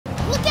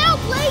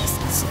Blaze!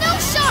 Snow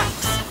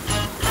sharks!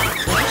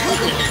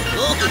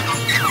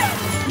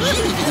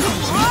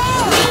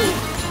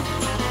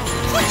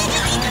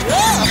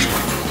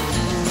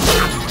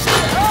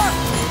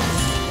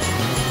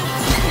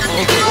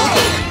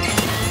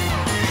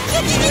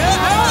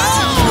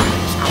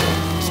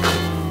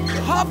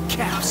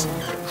 Hubcaps!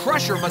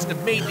 Crusher must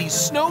have made these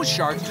snow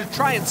sharks to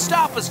try and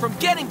stop us from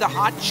getting the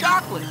hot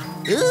chocolate.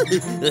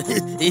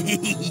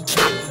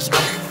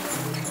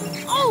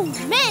 Oh,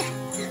 man!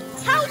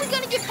 How are we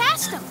gonna get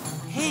past them?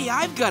 Hey,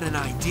 I've got an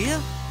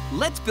idea.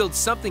 Let's build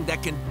something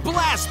that can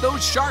blast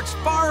those sharks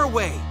far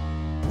away.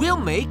 We'll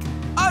make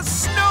a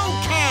snow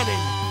cannon!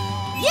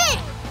 Yeah!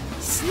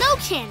 Snow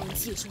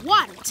cannons use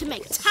water to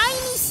make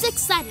tiny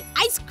six-sided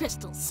ice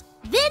crystals.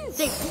 Then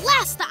they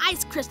blast the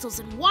ice crystals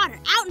and water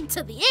out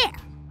into the air.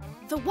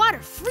 The water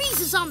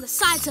freezes on the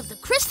sides of the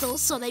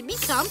crystals so they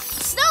become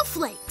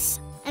snowflakes.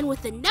 And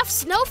with enough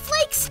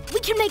snowflakes, we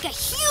can make a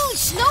huge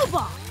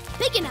snowball,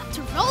 big enough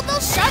to roll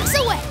those sharks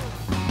away.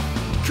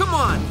 Come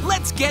on,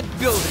 let's get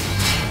building.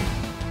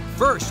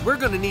 First, we're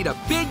gonna need a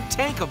big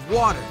tank of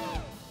water.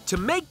 To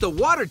make the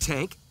water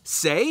tank,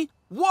 say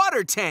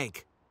water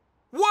tank.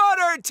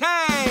 Water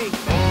tank!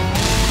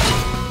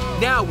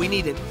 Now we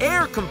need an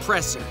air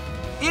compressor.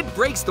 It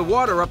breaks the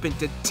water up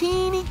into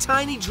teeny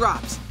tiny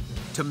drops.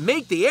 To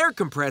make the air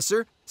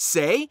compressor,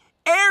 say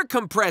air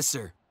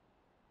compressor.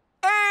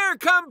 Air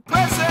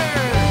compressor!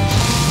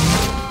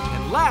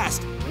 And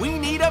last, we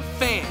need a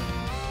fan.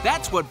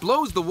 That's what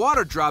blows the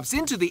water drops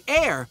into the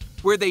air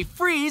where they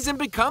freeze and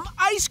become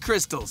ice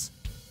crystals.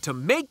 To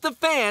make the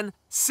fan,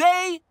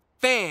 say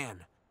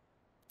fan.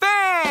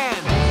 Fan!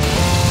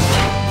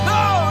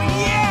 Oh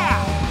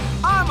yeah!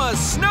 I'm a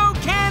snow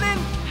cannon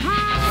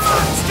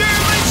monster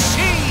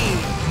machine!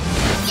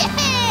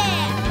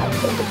 Yeah!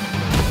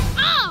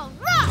 All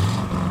right!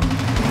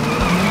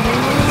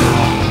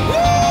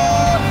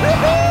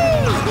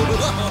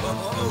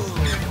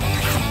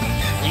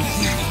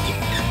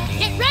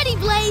 Get ready,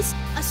 Blaze!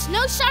 A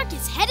snow shark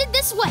is headed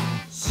this way.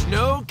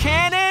 Snow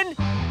cannon,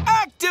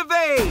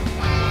 activate!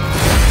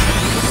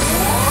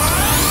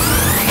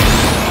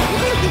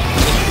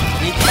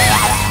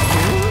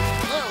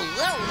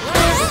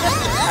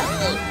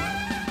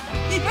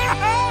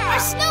 Our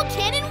snow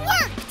cannon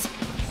worked!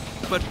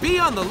 But be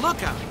on the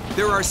lookout.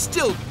 There are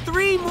still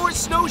 3 more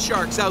snow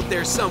sharks out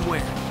there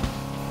somewhere.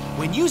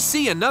 When you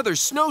see another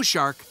snow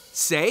shark,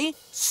 say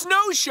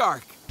snow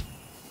shark.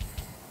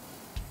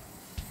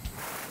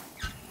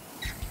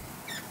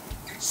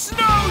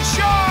 Snow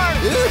shark!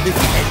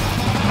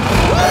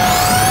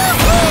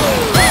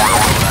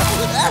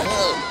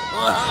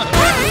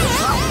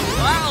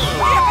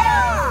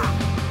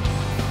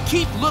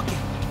 Keep looking.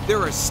 There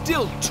are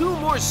still 2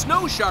 more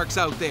snow sharks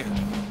out there.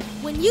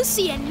 When you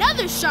see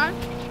another shark,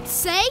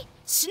 say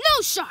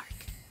snow shark.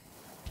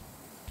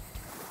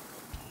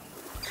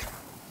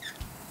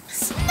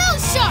 Snow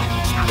shark!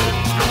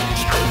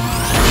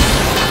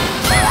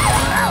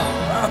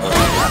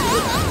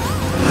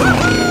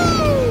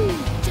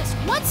 Just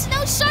one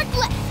snow shark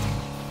left.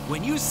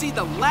 When you see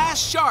the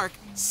last shark,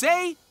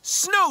 say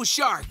snow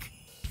shark.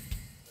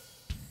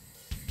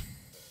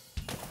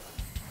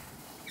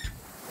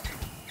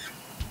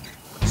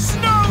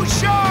 Snow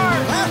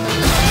shark!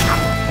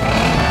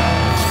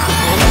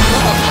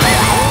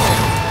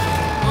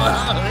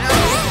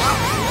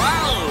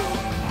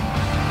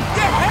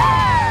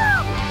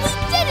 Yeah! We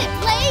did it,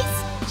 Blaze!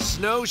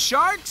 Snow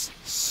sharks,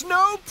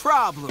 no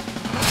problem.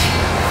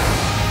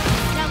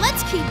 Now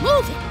let's keep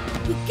moving.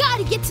 We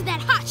gotta get to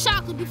that hot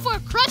chocolate before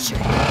Crusher.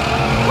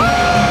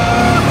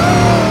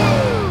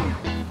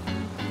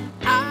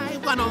 I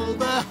want all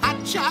the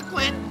hot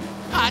chocolate,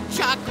 hot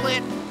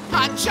chocolate,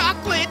 hot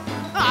chocolate.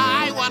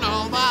 I want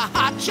all the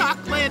hot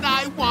chocolate.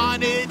 I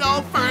want it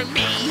all for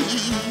me.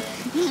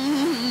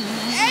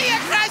 Hey,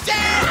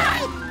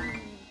 Crusher!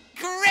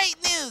 Great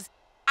news!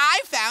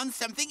 I found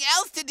something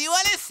else to do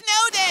on a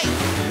snow day.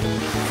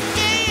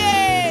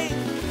 Skiing!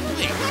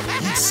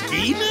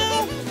 Ski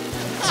now?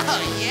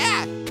 Oh,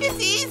 yeah. It's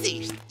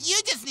easy.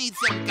 You just need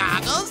some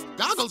goggles,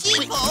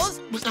 ski poles,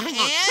 Hang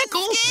on. and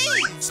Pickle?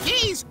 skis.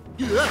 Skis?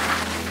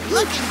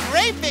 Looking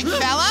great, big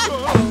fella.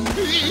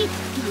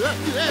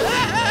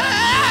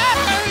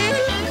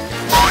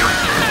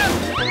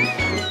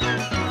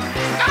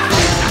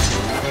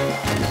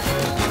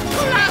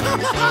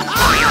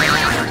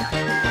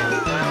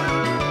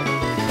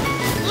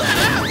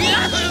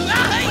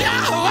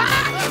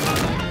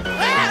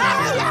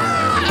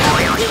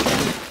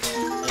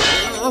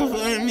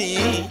 Over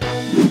me.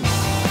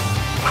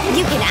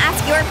 You can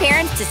ask your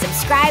parents to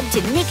subscribe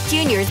to Nick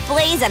Jr.'s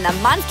Blaze and the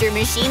Monster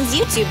Machines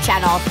YouTube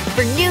channel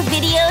for new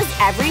videos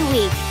every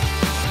week.